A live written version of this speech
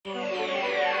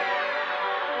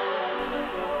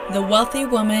The Wealthy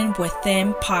Woman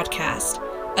Within podcast,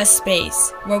 a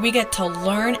space where we get to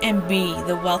learn and be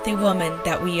the wealthy woman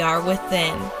that we are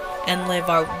within and live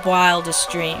our wildest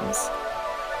dreams.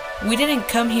 We didn't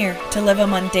come here to live a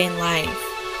mundane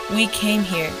life. We came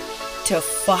here to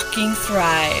fucking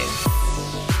thrive.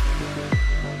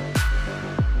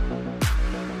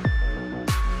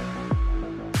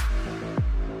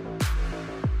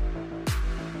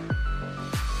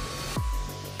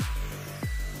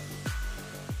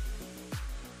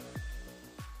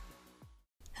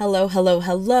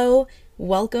 Hello.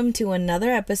 Welcome to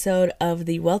another episode of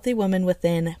the Wealthy Woman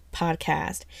Within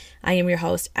podcast. I am your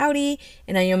host, Audi,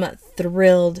 and I am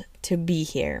thrilled to be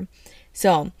here.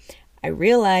 So, I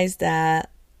realized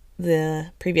that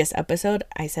the previous episode,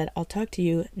 I said, I'll talk to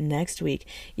you next week.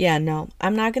 Yeah, no,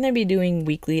 I'm not going to be doing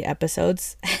weekly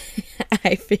episodes.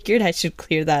 I figured I should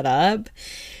clear that up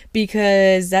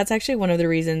because that's actually one of the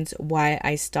reasons why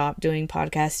I stopped doing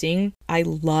podcasting. I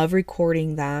love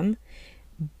recording them,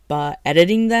 but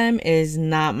editing them is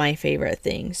not my favorite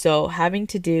thing. So having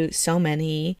to do so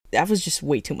many, that was just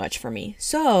way too much for me.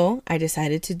 So I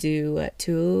decided to do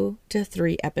 2 to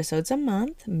 3 episodes a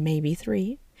month, maybe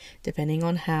 3, depending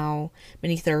on how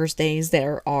many Thursdays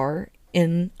there are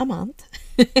in a month.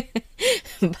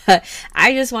 But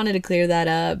I just wanted to clear that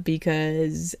up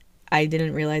because I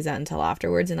didn't realize that until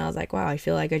afterwards, and I was like, wow, I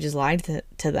feel like I just lied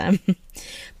to them.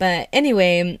 But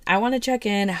anyway, I want to check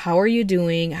in. How are you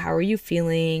doing? How are you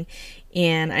feeling?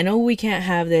 And I know we can't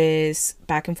have this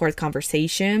back and forth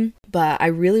conversation, but I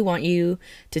really want you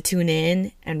to tune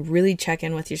in and really check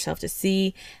in with yourself to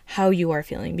see how you are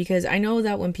feeling. Because I know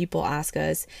that when people ask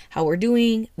us how we're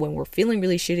doing, when we're feeling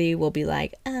really shitty, we'll be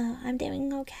like, oh, I'm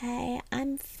doing okay.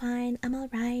 I'm fine. I'm all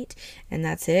right. And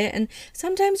that's it. And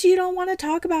sometimes you don't want to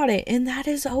talk about it, and that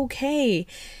is okay.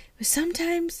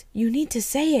 Sometimes you need to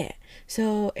say it.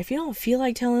 So if you don't feel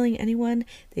like telling anyone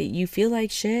that you feel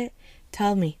like shit,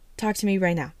 tell me. Talk to me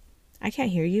right now. I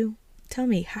can't hear you. Tell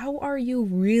me, how are you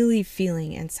really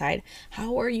feeling inside?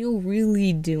 How are you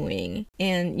really doing?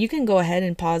 And you can go ahead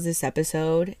and pause this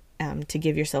episode to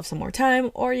give yourself some more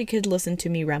time, or you could listen to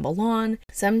me ramble on.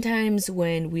 Sometimes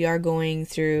when we are going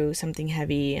through something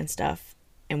heavy and stuff,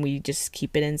 and we just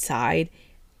keep it inside,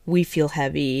 we feel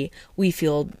heavy, we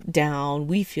feel down,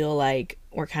 we feel like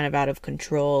we're kind of out of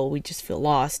control, we just feel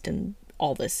lost and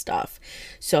all this stuff.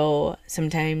 So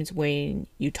sometimes when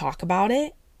you talk about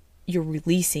it, you're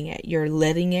releasing it, you're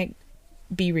letting it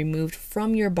be removed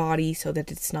from your body so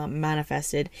that it's not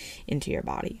manifested into your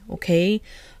body. Okay,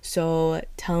 so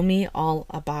tell me all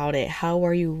about it. How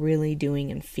are you really doing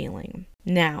and feeling?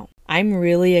 Now, I'm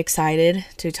really excited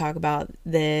to talk about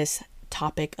this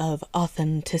topic of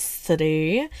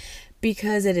authenticity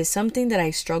because it is something that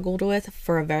I struggled with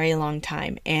for a very long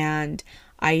time, and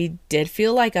I did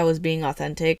feel like I was being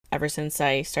authentic ever since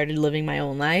I started living my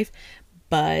own life,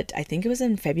 but I think it was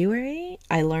in February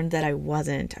I learned that I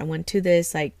wasn't. I went to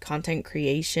this content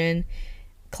creation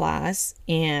class,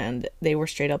 and they were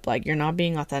straight up like, you're not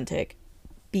being authentic,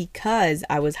 because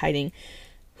I was hiding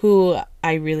who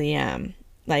I really am.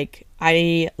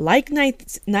 I like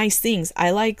nice things.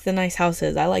 I like the nice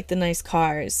houses. I like the nice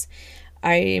cars.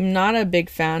 I'm not a big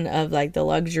fan of the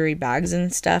luxury bags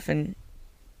and stuff and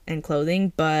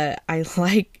clothing, but I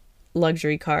like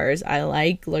luxury cars. I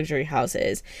like luxury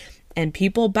houses, and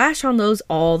people bash on those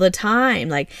all the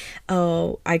time.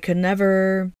 Oh, I could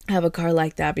never have a car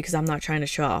like that because I'm not trying to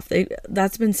show off.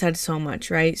 That's been said so much,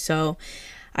 right? So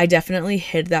I definitely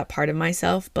hid that part of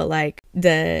myself, but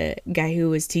the guy who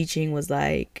was teaching was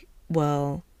like,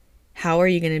 well, how are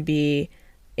you going to be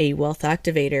a wealth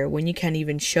activator when you can't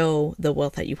even show the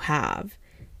wealth that you have?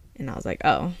 And I was like,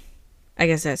 oh, I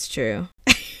guess that's true.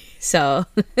 So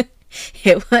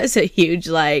it was a huge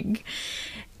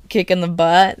kick in the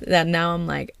butt that now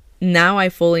I'm now I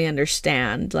fully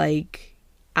understand.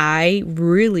 I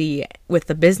really, with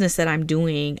the business that I'm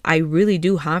doing, I really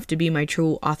do have to be my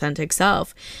true authentic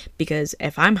self, because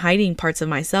if I'm hiding parts of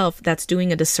myself, that's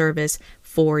doing a disservice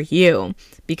for you,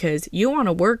 because you want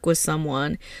to work with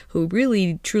someone who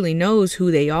really truly knows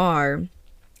who they are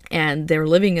and they're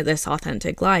living this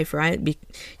authentic life, right?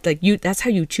 That's how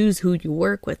you choose who you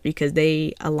work with, because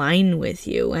they align with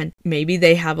you, and maybe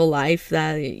they have a life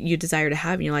that you desire to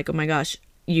have, and you're like, oh my gosh,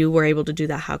 you were able to do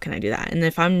that. How can I do that? And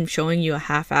if I'm showing you a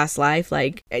half-assed life,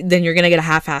 then you're gonna get a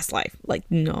half-assed life.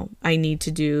 No, I need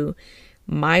to do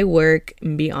my work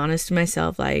and be honest to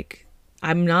myself.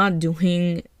 I'm not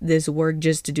doing this work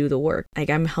just to do the work.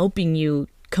 I'm helping you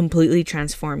completely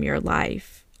transform your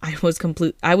life. I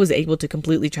was able to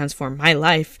completely transform my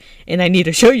life, and I need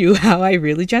to show you how I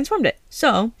really transformed it.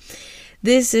 So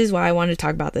this is why I wanted to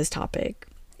talk about this topic.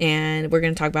 And we're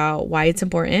going to talk about why it's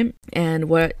important and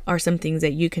what are some things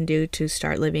that you can do to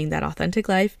start living that authentic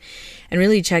life and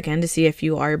really check in to see if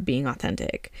you are being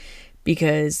authentic.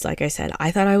 Because like I said,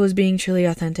 I thought I was being truly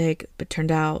authentic, but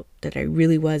turned out that I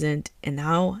really wasn't. And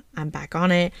now I'm back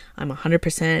on it. I'm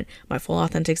 100% my full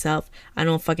authentic self. I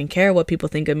don't fucking care what people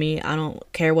think of me. I don't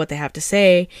care what they have to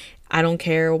say. I don't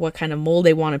care what kind of mold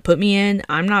they want to put me in.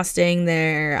 I'm not staying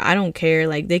there. I don't care.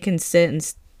 Like, they can sit and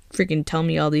freaking tell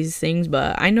me all these things,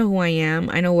 but I know who I am.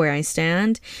 I know where I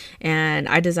stand, and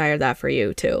I desire that for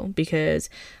you too, because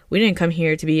we didn't come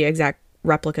here to be exact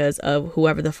replicas of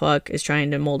whoever the fuck is trying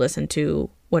to mold us into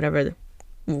whatever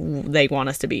they want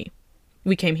us to be.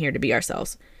 We came here to be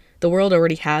ourselves. The world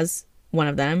already has one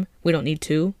of them. We don't need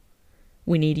two.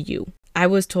 We need you. I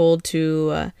was told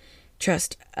to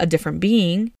trust a different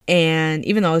being, and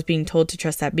even though I was being told to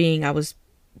trust that being, I was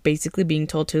basically being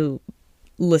told to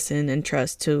listen and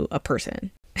trust to a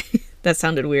person. That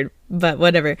sounded weird, but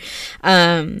whatever.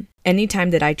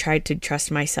 Anytime that I tried to trust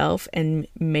myself and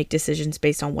make decisions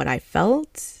based on what I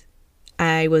felt,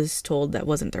 I was told that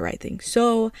wasn't the right thing.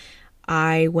 So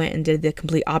I went and did the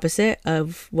complete opposite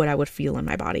of what I would feel in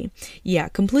my body. Yeah,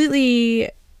 completely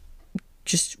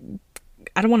just,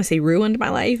 I don't want to say ruined my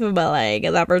life, but like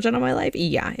that version of my life,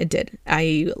 yeah, it did.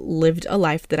 I lived a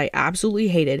life that I absolutely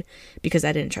hated because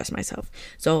I didn't trust myself.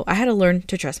 So I had to learn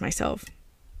to trust myself.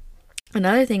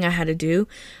 Another thing I had to do,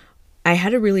 I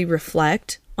had to really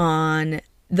reflect on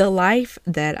the life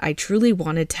that I truly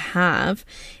wanted to have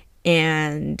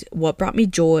and what brought me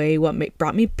joy, what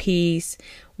brought me peace,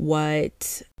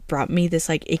 what brought me this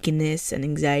like ickiness and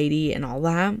anxiety and all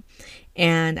that.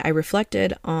 And I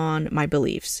reflected on my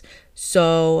beliefs.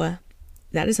 So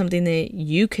that is something that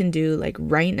you can do like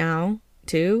right now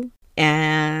too.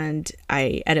 And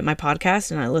I edit my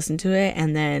podcast and I listen to it,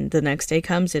 and then the next day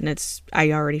comes and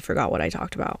I already forgot what I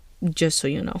talked about, just so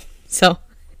you know. So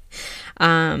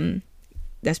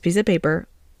this piece of paper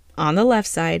on the left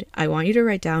side, I want you to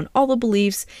write down all the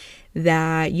beliefs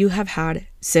that you have had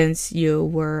since you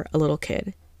were a little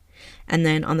kid. And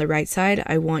then on the right side,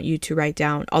 I want you to write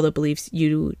down all the beliefs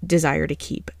you desire to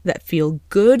keep that feel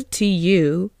good to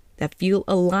you, that feel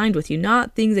aligned with you,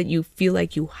 not things that you feel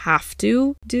like you have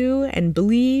to do and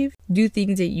believe. Do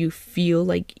things that you feel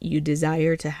like you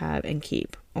desire to have and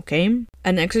keep. Okay.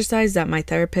 An exercise that my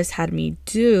therapist had me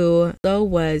do though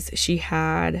was she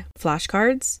had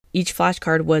flashcards. Each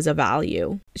flashcard was a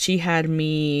value. She had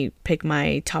me pick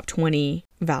my top 20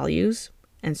 values.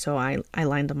 And so I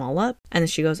lined them all up. And then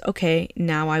she goes, okay,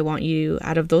 now I want you,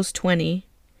 out of those 20,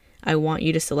 I want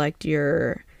you to select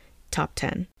your top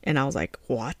 10. And I was like,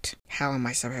 what? How am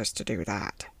I supposed to do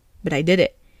that? But I did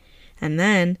it. And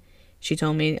then she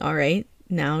told me, all right,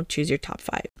 now choose your top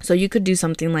 5. So you could do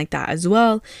something like that as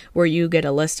well, where you get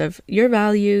a list of your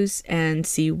values and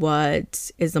see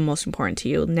what is the most important to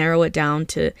you. Narrow it down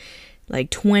to like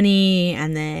 20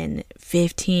 and then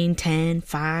 15, 10,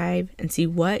 5, and see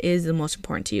what is the most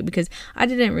important to you. Because I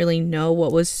didn't really know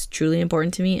what was truly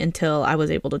important to me until I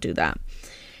was able to do that.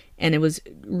 And it was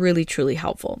really, truly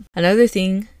helpful. Another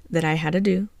thing that I had to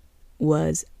do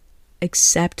was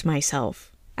accept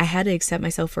myself. I had to accept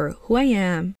myself for who I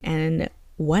am and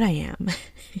what I am.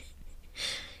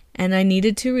 And I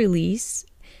needed to release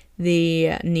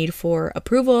the need for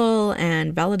approval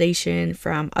and validation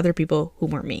from other people who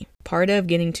weren't me. Part of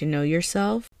getting to know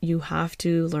yourself, you have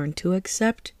to learn to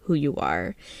accept who you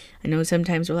are. I know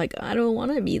sometimes we're like, I don't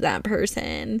want to be that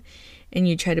person. And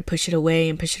you try to push it away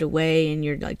and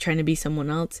you're like trying to be someone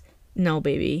else. No,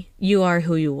 baby, you are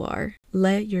who you are.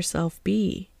 Let yourself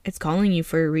be. It's calling you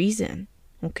for a reason.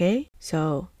 Okay?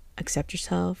 So accept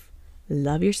yourself,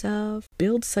 love yourself,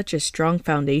 build such a strong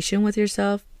foundation with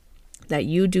yourself that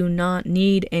you do not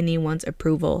need anyone's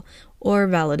approval or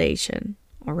validation.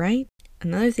 All right?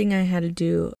 Another thing I had to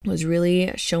do was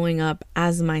really showing up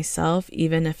as myself,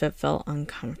 even if it felt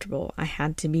uncomfortable. I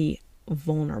had to be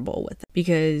vulnerable with it,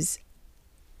 because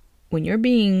when you're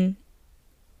being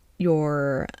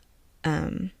your,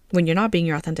 when you're not being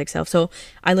your authentic self. So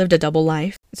I lived a double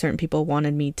life. Certain people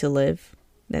wanted me to live,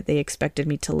 that they expected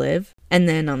me to live. And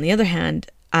then on the other hand,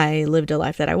 I lived a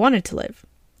life that I wanted to live.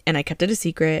 And I kept it a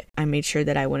secret. I made sure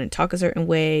that I wouldn't talk a certain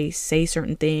way, say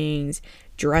certain things,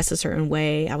 dress a certain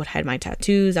way. I would hide my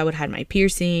tattoos. I would hide my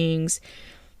piercings,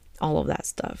 all of that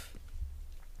stuff.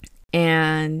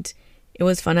 And it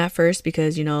was fun at first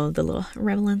because, you know, the little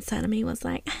rebel inside of me was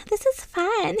like, this is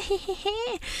fun.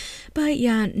 But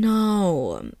yeah,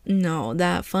 no,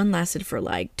 that fun lasted for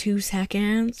like 2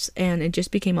 seconds and it just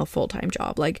became a full-time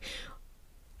job. Like,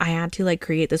 I had to like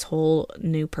create this whole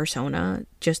new persona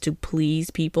just to please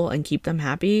people and keep them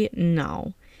happy.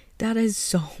 No, that is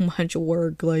so much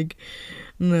work. Like,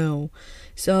 no.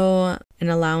 So, and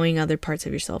allowing other parts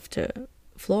of yourself to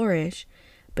flourish.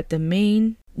 But the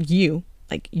main you,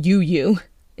 like you,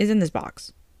 is in this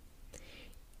box.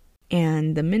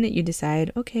 And the minute you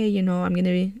decide, okay, you know, I'm going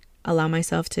to allow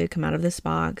myself to come out of this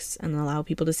box and allow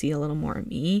people to see a little more of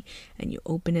me, and you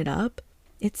open it up,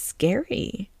 it's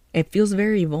scary. It feels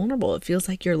very vulnerable. It feels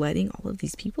like you're letting all of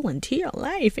these people into your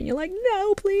life and you're like,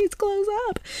 no, please close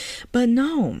up. But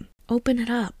no, open it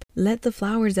up. Let the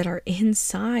flowers that are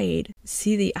inside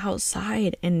see the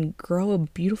outside and grow a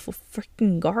beautiful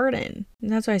freaking garden. And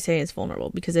that's why I say it's vulnerable,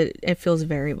 because it feels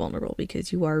very vulnerable,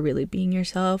 because you are really being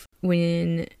yourself.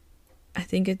 I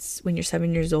think it's when you're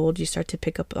 7 years old, you start to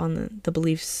pick up on the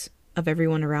beliefs of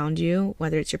everyone around you,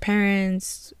 whether it's your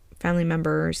parents, family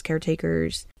members,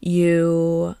 caretakers.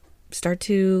 You start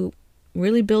to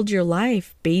really build your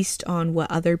life based on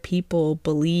what other people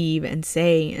believe and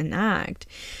say and act.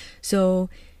 So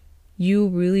you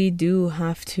really do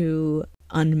have to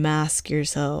unmask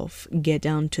yourself, get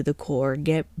down to the core,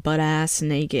 get butt ass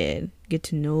naked, get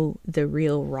to know the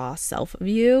real raw self of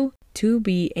you, to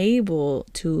be able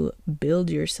to build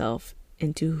yourself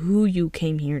into who you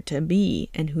came here to be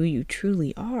and who you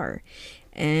truly are.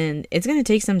 And it's going to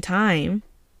take some time,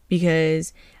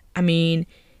 because, I mean,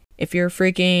 if you're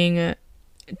freaking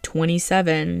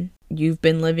 27, you've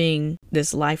been living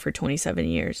this life for 27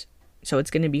 years. So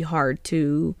it's going to be hard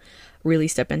to really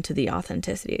step into the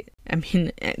authenticity. I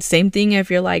mean, same thing if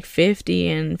you're like 50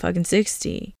 and fucking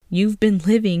 60. You've been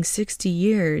living 60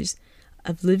 years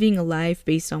of living a life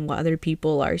based on what other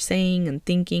people are saying and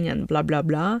thinking and blah, blah,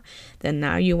 blah. Then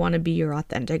now you want to be your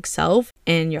authentic self.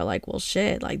 And you're like, well,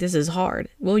 shit, like this is hard.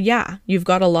 Well, yeah, you've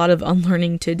got a lot of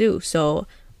unlearning to do. So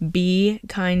be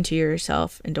kind to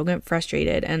yourself and don't get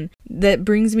frustrated. And that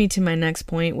brings me to my next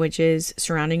point, which is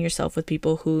surrounding yourself with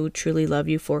people who truly love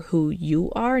you for who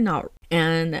you are, not.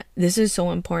 And this is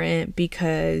so important,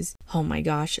 because, oh my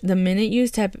gosh, the minute you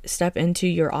step into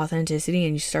your authenticity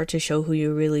and you start to show who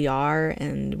you really are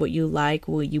and what you like,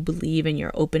 what you believe, and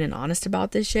you're open and honest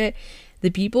about this shit, the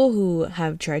people who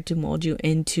have tried to mold you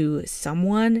into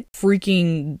someone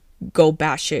freaking go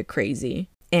batshit crazy.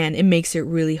 And it makes it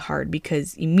really hard,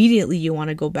 because immediately you want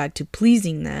to go back to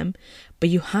pleasing them. But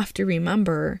you have to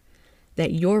remember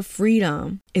that your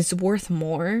freedom is worth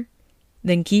more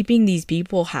than keeping these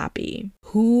people happy,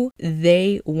 who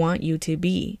they want you to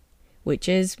be, which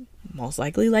is most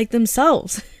likely like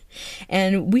themselves.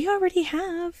 And we already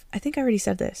have, I think I already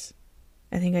said this.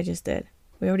 I think I just did.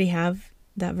 We already have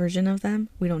that version of them.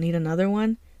 We don't need another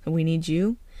one. We need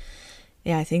you.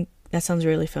 Yeah, I think that sounds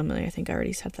really familiar. I think I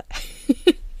already said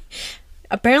that.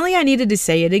 Apparently I needed to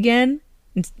say it again.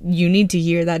 You need to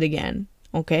hear that again,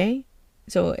 okay?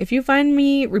 So if you find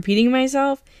me repeating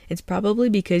myself, it's probably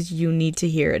because you need to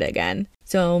hear it again.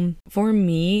 So for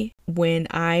me, when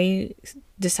I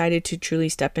decided to truly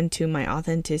step into my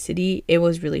authenticity, it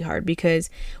was really hard, because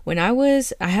when I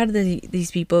had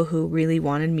these people who really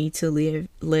wanted me to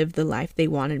live the life they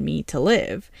wanted me to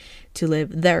live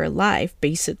their life,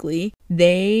 basically.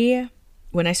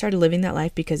 When I started living that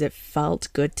life because it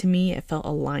felt good to me, it felt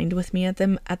aligned with me at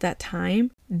that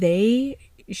time, they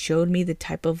showed me the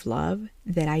type of love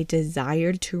that I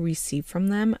desired to receive from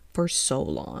them for so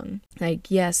long.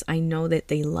 Like, yes, I know that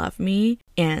they love me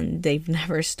and they've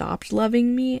never stopped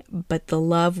loving me, but the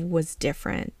love was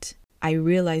different. I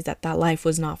realized that life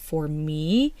was not for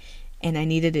me, and I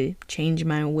needed to change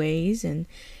my ways and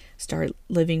start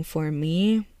living for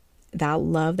me. That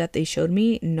love that they showed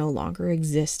me no longer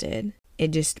existed.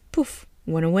 It just poof,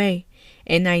 went away.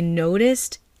 And I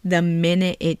noticed the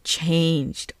minute it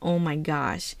changed. Oh my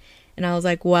gosh. And I was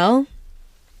like, well,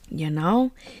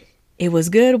 it was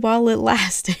good while it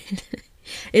lasted.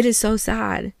 It is so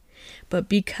sad. But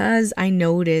because I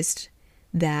noticed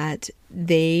that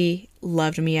they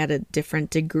loved me at a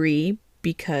different degree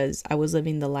because I was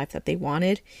living the life that they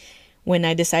wanted, when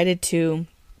I decided to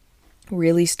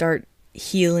really start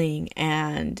healing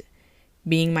and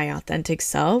being my authentic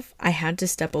self, I had to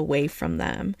step away from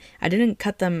them. I didn't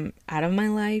cut them out of my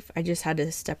life. I just had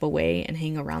to step away and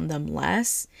hang around them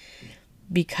less,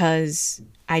 because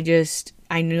I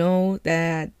know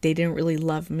that they didn't really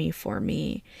love me for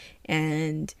me.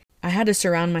 And I had to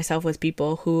surround myself with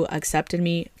people who accepted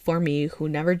me for me, who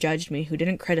never judged me, who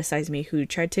didn't criticize me, who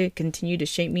tried to continue to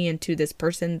shape me into this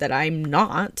person that I'm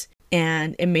not.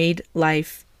 And it made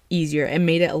life easier. It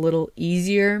made it a little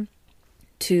easier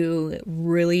to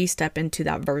really step into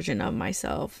that version of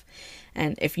myself.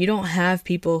 And if you don't have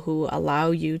people who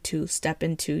allow you to step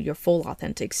into your full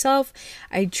authentic self,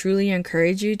 I truly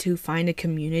encourage you to find a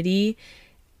community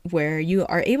where you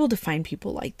are able to find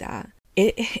people like that.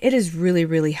 it is really,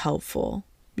 really helpful,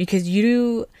 because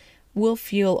you will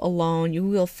feel alone, you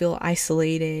will feel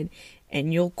isolated,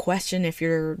 and you'll question if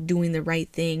you're doing the right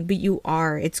thing, but you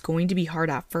are. It's going to be hard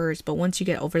at first, but once you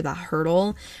get over that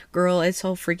hurdle, girl, it's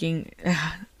so freaking,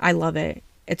 I love it.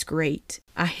 It's great.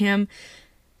 I am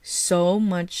so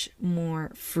much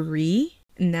more free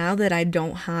now that I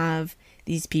don't have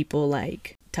these people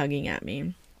like tugging at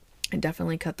me. I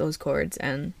definitely cut those cords,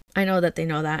 and I know that they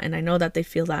know that, and I know that they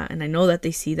feel that, and I know that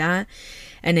they see that,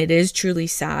 and it is truly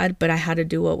sad, but I had to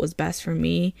do what was best for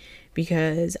me,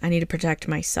 because I need to protect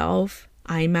myself.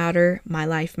 I matter, my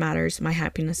life matters, my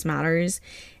happiness matters,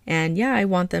 and yeah, I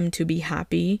want them to be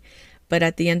happy, but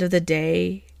at the end of the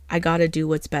day, I gotta do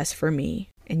what's best for me,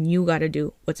 and you gotta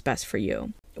do what's best for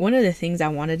you. One of the things I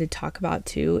wanted to talk about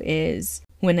too is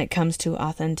when it comes to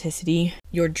authenticity,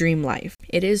 your dream life.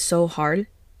 It is so hard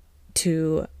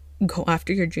to go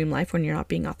after your dream life when you're not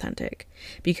being authentic,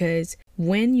 because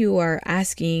when you are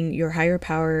asking your higher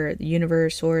power, the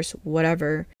universe, source,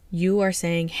 whatever, you are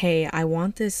saying, hey, I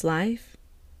want this life.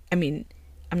 I mean,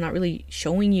 I'm not really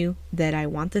showing you that I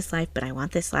want this life, but I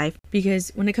want this life,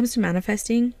 because when it comes to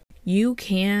manifesting, you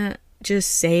can't just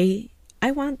say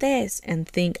I want this and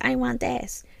think I want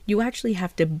this. You actually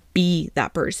have to be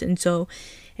that person. So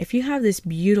if you have this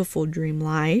beautiful dream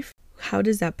life, how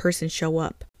does that person show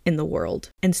up in the world?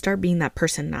 And start being that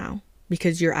person now,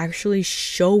 because you're actually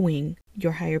showing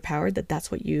your higher power that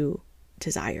that's what you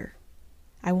desire.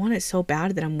 I want it so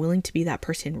bad that I'm willing to be that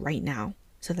person right now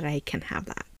so that I can have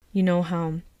that. You know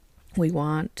how we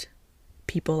want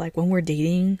people, like when we're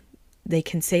dating, they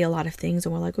can say a lot of things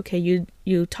and we're like, okay,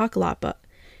 you talk a lot, but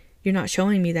you're not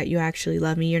showing me that you actually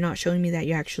love me. You're not showing me that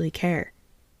you actually care,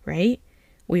 right?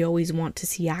 We always want to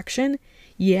see action.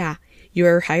 Yeah,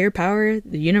 your higher power,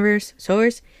 the universe,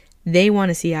 source, they want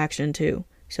to see action too.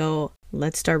 So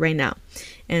let's start right now.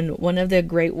 And one of the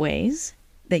great ways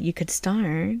that you could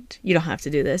start, you don't have to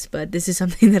do this, but this is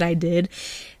something that I did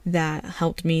that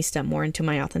helped me step more into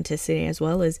my authenticity as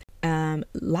well, is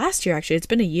last year, actually, it's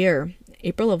been a year,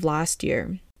 April of last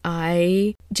year,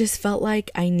 I just felt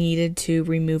like I needed to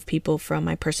remove people from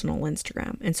my personal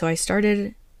Instagram. And so I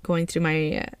started going through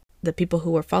my the people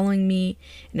who were following me,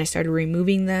 and I started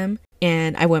removing them,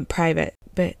 and I went private.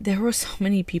 But there were so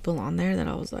many people on there that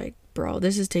I was like, bro,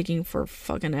 this is taking for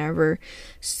fucking ever.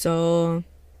 So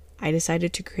I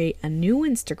decided to create a new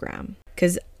Instagram,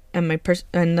 because on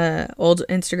the old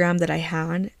Instagram that I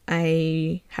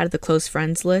had the close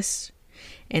friends list,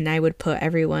 and I would put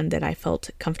everyone that I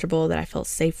felt comfortable, that I felt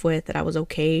safe with, that I was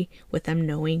okay with them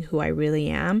knowing who I really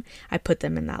am. I put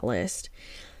them in that list.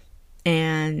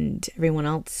 And everyone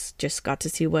else just got to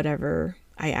see whatever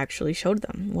I actually showed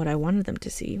them, what I wanted them to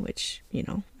see, which, you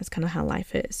know, that's kind of how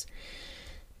life is.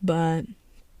 But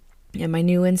in my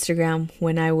new Instagram,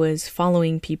 when I was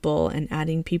following people and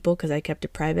adding people, because I kept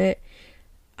it private,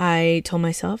 I told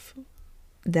myself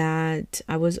that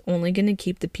I was only going to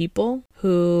keep the people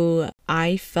who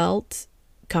I felt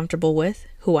comfortable with,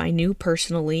 who I knew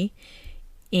personally,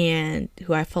 and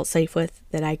who I felt safe with,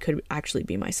 that I could actually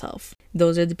be myself.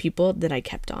 Those are the people that I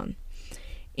kept on.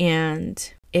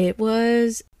 And it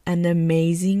was an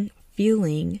amazing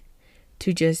feeling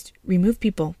to just remove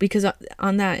people, because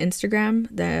on that Instagram,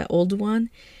 the old one,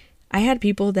 I had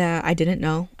people that I didn't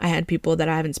know. I had people that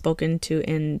I haven't spoken to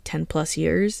in 10 plus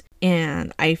years.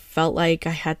 And I felt like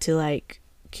I had to like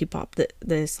keep up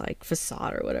this like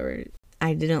facade or whatever.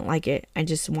 I didn't like it. I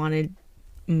just wanted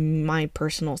my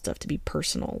personal stuff to be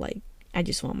personal. Like, I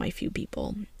just want my few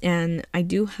people. And I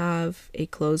do have a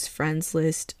close friends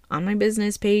list on my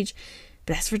business page,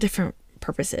 but that's for different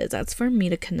purposes. That's for me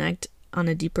to connect on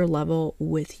a deeper level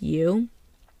with you.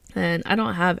 And I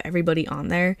don't have everybody on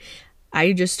there.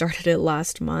 I just started it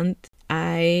last month.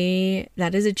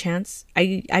 That is a chance.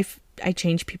 I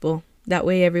change people. That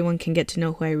way everyone can get to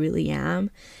know who I really am.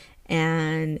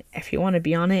 And if you want to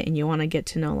be on it and you want to get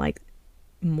to know like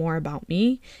more about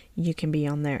me, you can be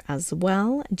on there as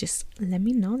well. Just let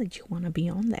me know that you want to be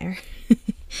on there.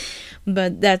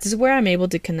 But that's where I'm able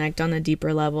to connect on a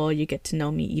deeper level. You get to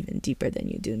know me even deeper than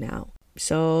you do now.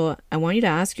 So I want you to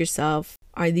ask yourself,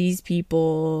 are these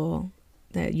people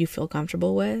that you feel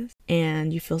comfortable with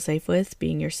and you feel safe with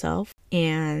being yourself?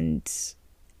 And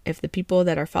if the people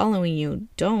that are following you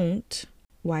don't,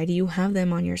 why do you have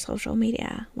them on your social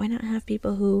media? Why not have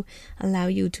people who allow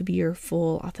you to be your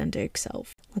full authentic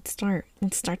self? Let's start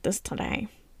this today.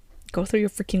 Go through your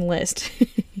freaking list.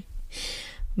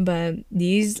 But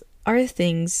these are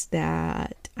things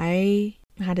that I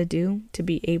had to do to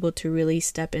be able to really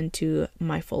step into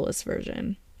my fullest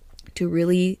version, to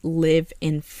really live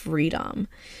in freedom.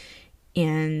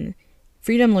 And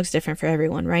freedom looks different for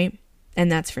everyone, right?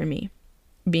 And that's for me.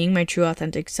 Being my true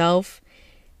authentic self,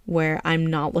 where I'm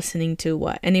not listening to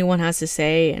what anyone has to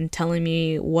say and telling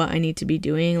me what I need to be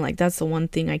doing. Like, that's the one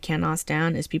thing I cannot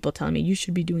stand, is people telling me, you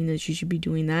should be doing this, you should be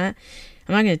doing that.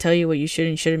 I'm not going to tell you what you should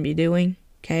and shouldn't be doing,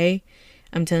 okay?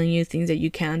 I'm telling you things that you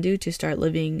can do to start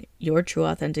living your true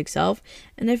authentic self.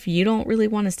 And if you don't really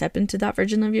want to step into that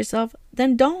version of yourself,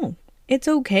 then don't. It's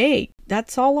okay.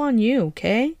 That's all on you,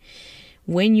 okay?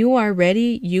 When you are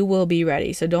ready, you will be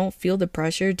ready. So don't feel the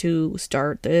pressure to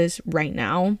start this right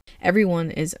now. Everyone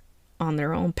is on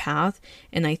their own path.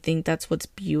 And I think that's what's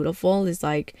beautiful, is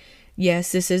like,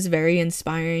 yes, this is very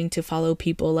inspiring to follow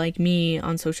people like me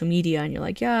on social media. And you're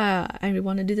like, yeah, I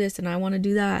want to do this and I want to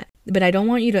do that. But I don't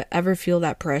want you to ever feel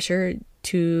that pressure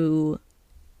to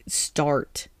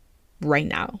start right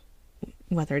now.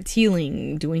 Whether it's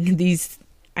healing, doing these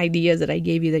ideas that I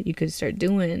gave you that you could start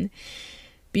doing.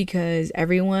 Because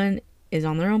everyone is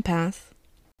on their own path,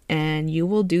 and you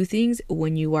will do things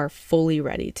when you are fully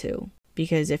ready to.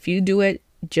 Because if you do it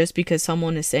just because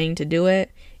someone is saying to do it,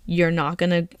 you're not going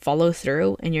to follow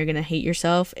through, and you're going to hate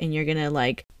yourself, and you're going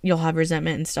to you'll have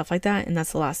resentment and stuff like that. And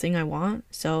that's the last thing I want.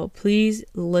 So please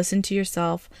listen to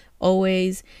yourself.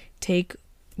 Always take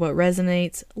what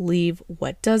resonates, leave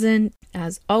what doesn't.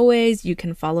 As always, you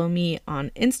can follow me on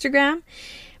Instagram.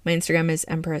 My Instagram is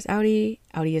Empress Audi.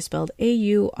 Audi is spelled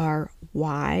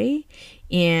Aury.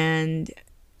 And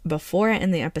before I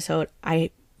end the episode, I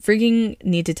freaking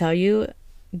need to tell you,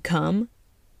 come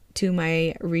to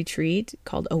my retreat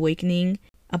called Awakening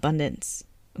Abundance.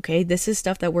 Okay, this is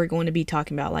stuff that we're going to be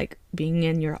talking about, like being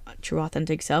in your true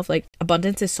authentic self. Like,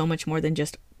 abundance is so much more than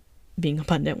just being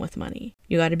abundant with money.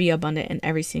 You got to be abundant in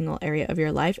every single area of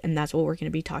your life. And that's what we're going to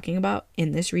be talking about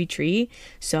in this retreat.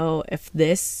 So if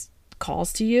this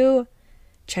calls to you,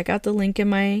 check out the link in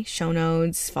my show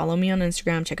notes. Follow me on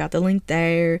Instagram. Check out the link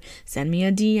there. Send me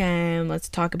a DM. Let's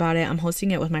talk about it. I'm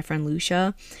hosting it with my friend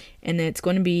Lucia, and it's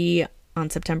going to be on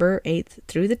September 8th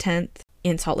through the 10th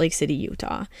in Salt Lake City,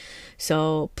 Utah.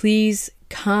 So please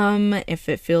come if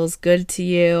it feels good to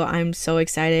you. I'm so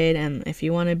excited. And if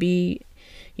you want to be,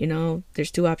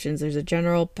 there's two options. There's a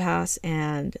general pass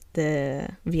and the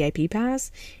VIP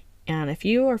pass. And if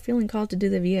you are feeling called to do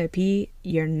the VIP,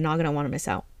 you're not going to want to miss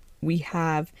out. We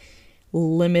have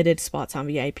limited spots on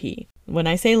VIP. When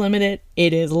I say limited,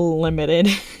 it is limited.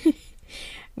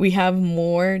 We have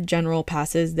more general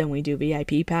passes than we do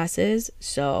VIP passes.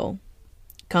 So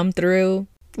come through.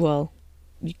 Well,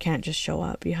 you can't just show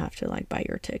up. You have to buy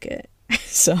your ticket.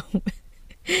 So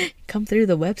come through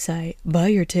the website, buy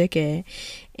your ticket.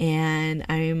 And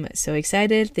I'm so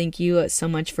excited. Thank you so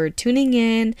much for tuning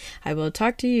in. I will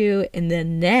talk to you in the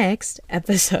next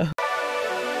episode.